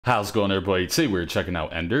How's it going, everybody? Today we're checking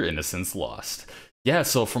out Ender, Innocence Lost. Yeah,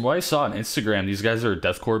 so from what I saw on Instagram, these guys are a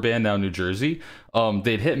deathcore band down in New Jersey.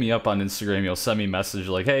 They'd hit me up on Instagram, send me a message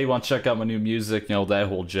like, hey, you want to check out my new music, that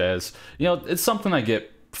whole jazz. It's something I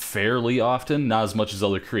get fairly often, not as much as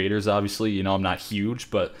other creators, obviously. I'm not huge,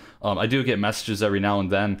 but I do get messages every now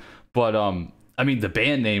and then. But I mean, the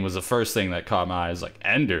band name was the first thing that caught my eyes, like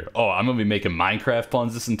Ender. Oh, I'm gonna be making Minecraft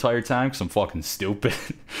puns this entire time because I'm fucking stupid.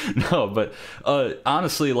 No, but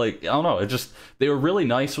honestly, like, I don't know, they were really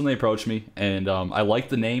nice when they approached me, and I like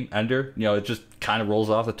the name Ender. It just kind of rolls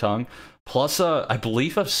off the tongue. Plus, I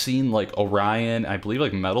believe I've seen like Orion, I believe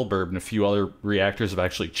like Metal Burb and a few other reactors have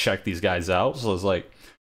actually checked these guys out. So I was like,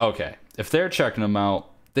 okay, if they're checking them out,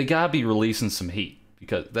 they gotta be releasing some heat,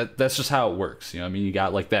 because that's just how it works. I mean, you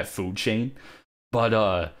got like that food chain. But,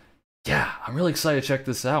 yeah, I'm really excited to check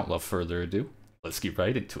this out. Without further ado, let's get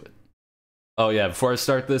right into it. Oh, yeah, before I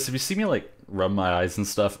start this, if you see me, like, rub my eyes and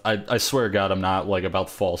stuff, I swear to God, I'm not, like, about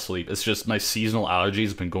to fall asleep. It's just my seasonal allergies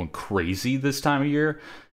have been going crazy this time of year,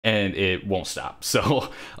 and it won't stop. So,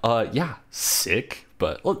 yeah, sick,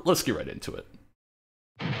 but let's get right into it.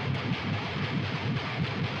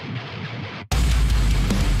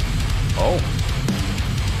 Oh.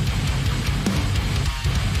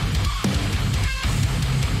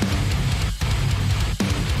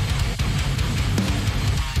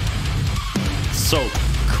 So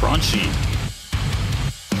crunchy.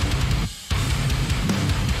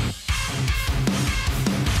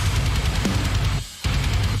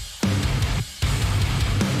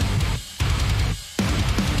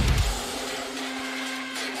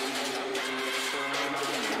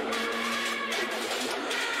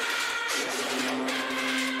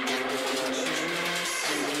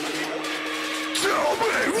 Tell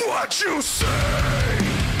me what you say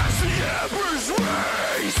as the embers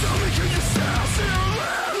raise. Tell me, can you sound your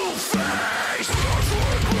little face? Blood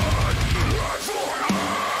for blood, blood for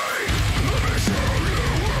eye. Let me show you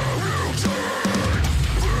where you turn.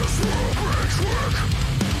 This will be quick.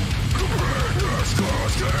 The biggest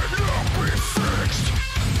cause cannot be fixed.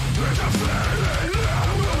 It's a feeling that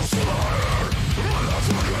will slaughter.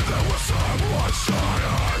 Motherfucker, that was someone's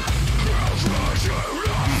sire. I'll crush you,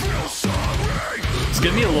 I feel sorry. It's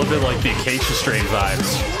giving me a little bit like the Acacia Strain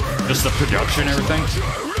vibes. Just the production and everything.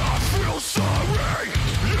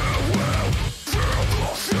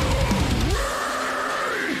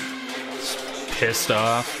 Pissed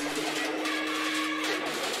off.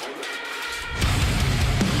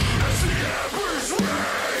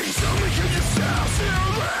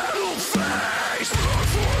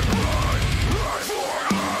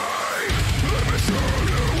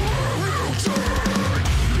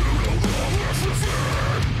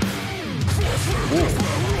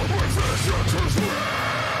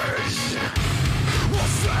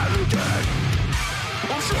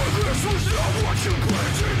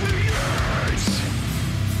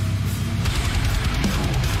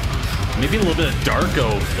 Maybe a little bit of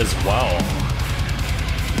Darko as well.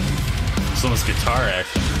 Some of this guitar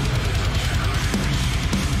action.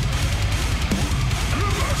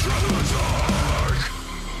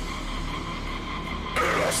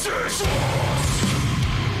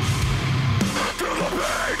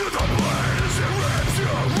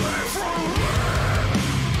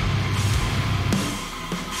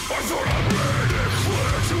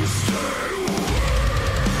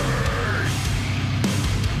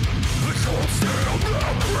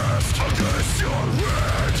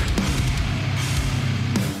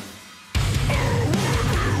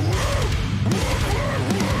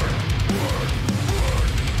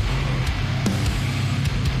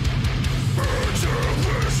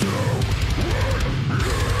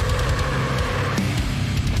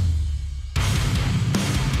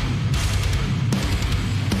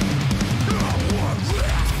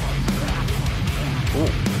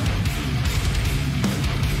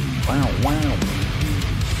 Wow.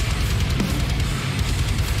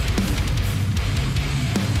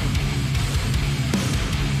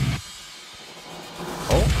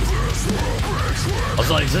 Oh. I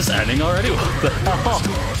was like, is this ending already? What the hell?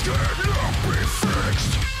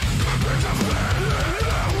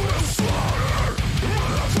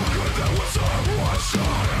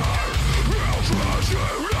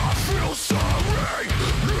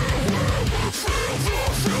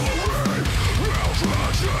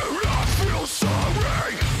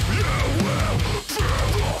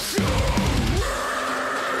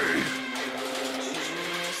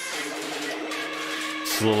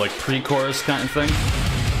 A little like pre-chorus kind of thing.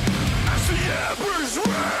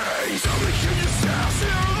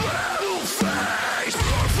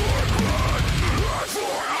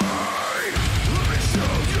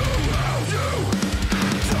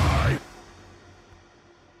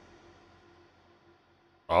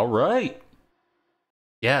 All right.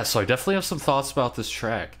 Yeah, so I definitely have some thoughts about this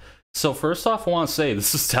track. So first off, I want to say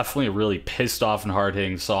this is definitely a really pissed off and hard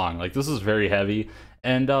hitting song. Like this is very heavy,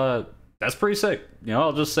 and that's pretty sick. You know,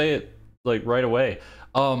 I'll just say it like right away.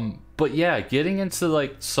 But yeah, getting into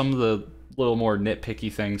like some of the little more nitpicky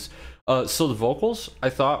things. So the vocals I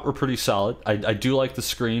thought were pretty solid. I do like the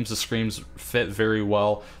screams. The screams fit very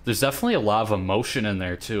well. There's definitely a lot of emotion in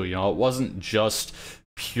there too. You know, it wasn't just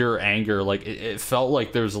pure anger. Like it felt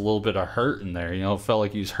like there was a little bit of hurt in there. You know, it felt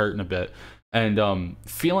like he was hurting a bit. And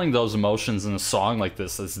feeling those emotions in a song like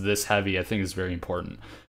this that's this heavy, I think is very important.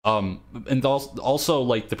 And also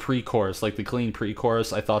like the pre-chorus, like the clean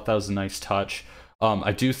pre-chorus, I thought that was a nice touch.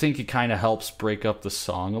 I do think it kind of helps break up the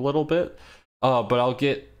song a little bit. But I'll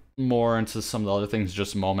get more into some of the other things in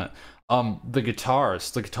just a moment. The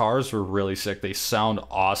guitars were really sick. They sound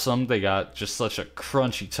awesome. They got just such a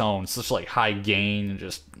crunchy tone, such like high gain and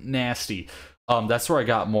just nasty. That's where I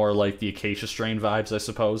got more like the Acacia Strain vibes, I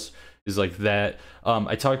suppose, is like that.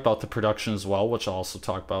 I talked about the production as well, which I'll also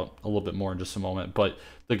talk about a little bit more in just a moment. But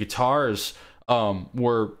the guitars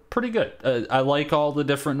were pretty good. I like all the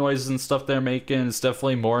different noises and stuff they're making. It's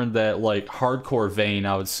definitely more in that like hardcore vein,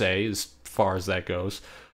 I would say, as far as that goes.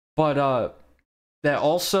 But that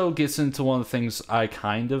also gets into one of the things I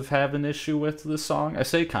kind of have an issue with this song. I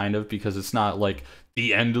say kind of because it's not like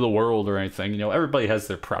the end of the world or anything. You know, everybody has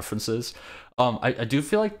their preferences. I do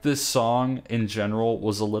feel like this song in general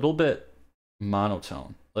was a little bit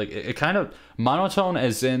monotone. Like it kind of monotone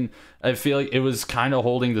as in I feel like it was kind of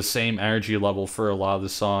holding the same energy level for a lot of the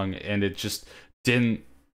song, and it just didn't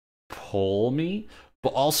pull me.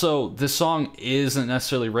 But also, this song isn't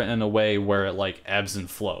necessarily written in a way where it like ebbs and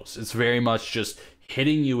flows. It's very much just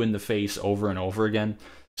hitting you in the face over and over again.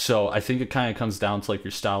 So I think it kind of comes down to like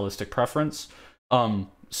your stylistic preference.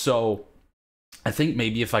 So I think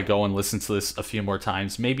maybe if I go and listen to this a few more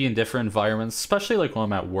times, maybe in different environments, especially like when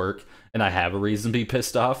I'm at work and I have a reason to be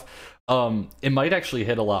pissed off, it might actually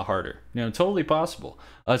hit a lot harder. You know, totally possible.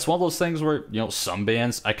 It's one of those things where, you know, some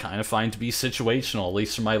bands I kind of find to be situational, at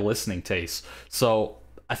least for my listening taste. So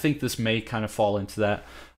I think this may kind of fall into that.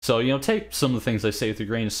 So, you know, take some of the things I say with a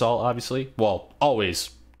grain of salt, obviously. Well,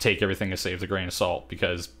 always take everything I say with a grain of salt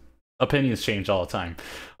because opinions change all the time.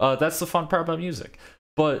 That's the fun part about music.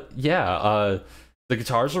 But yeah, the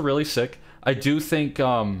guitars are really sick. I do think,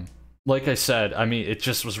 like I said, I mean, it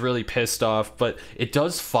just was really pissed off, but it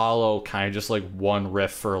does follow kind of just like one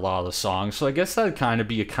riff for a lot of the songs. So I guess that'd kind of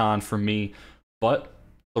be a con for me. But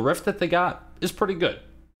the riff that they got is pretty good.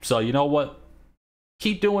 So you know what?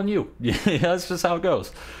 Keep doing you. Yeah, that's just how it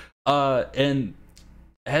goes. And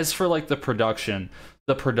as for like the production,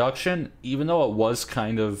 even though it was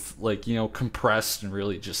kind of like, you know, compressed and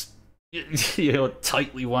really just, you know,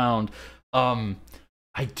 tightly wound,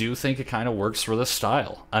 I do think it kind of works for the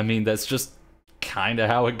style. I mean, that's just kind of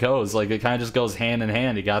how it goes. Like, it kind of just goes hand in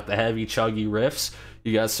hand. You got the heavy, chuggy riffs.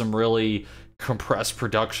 You got some really compressed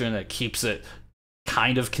production that keeps it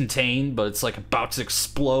kind of contained, but it's like about to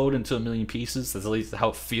explode into a million pieces. That's at least how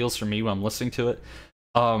it feels for me when I'm listening to it.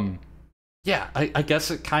 Yeah, I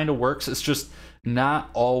guess it kind of works. It's just not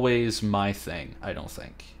always my thing, I don't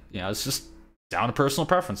think. You know, it's just down to personal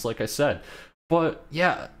preference, like I said. But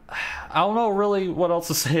yeah, I don't know really what else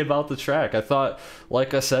to say about the track. I thought,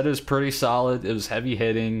 like I said, it was pretty solid. It was heavy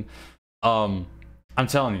hitting. I'm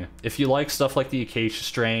telling you, if you like stuff like the Acacia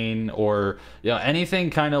Strain or, you know, anything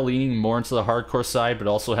kind of leaning more into the hardcore side but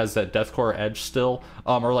also has that deathcore edge still,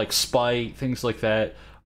 or like Spite, things like that,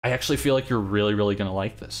 I actually feel like you're really, really gonna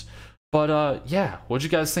like this. But yeah, what'd you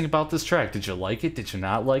guys think about this track? Did you like it? Did you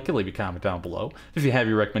not like it? Leave a comment down below. If you have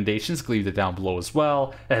your recommendations, leave it down below as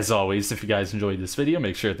well. As always, if you guys enjoyed this video,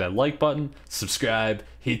 make sure to hit that like button, subscribe,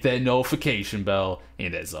 hit that notification bell,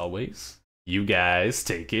 and as always, you guys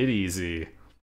take it easy.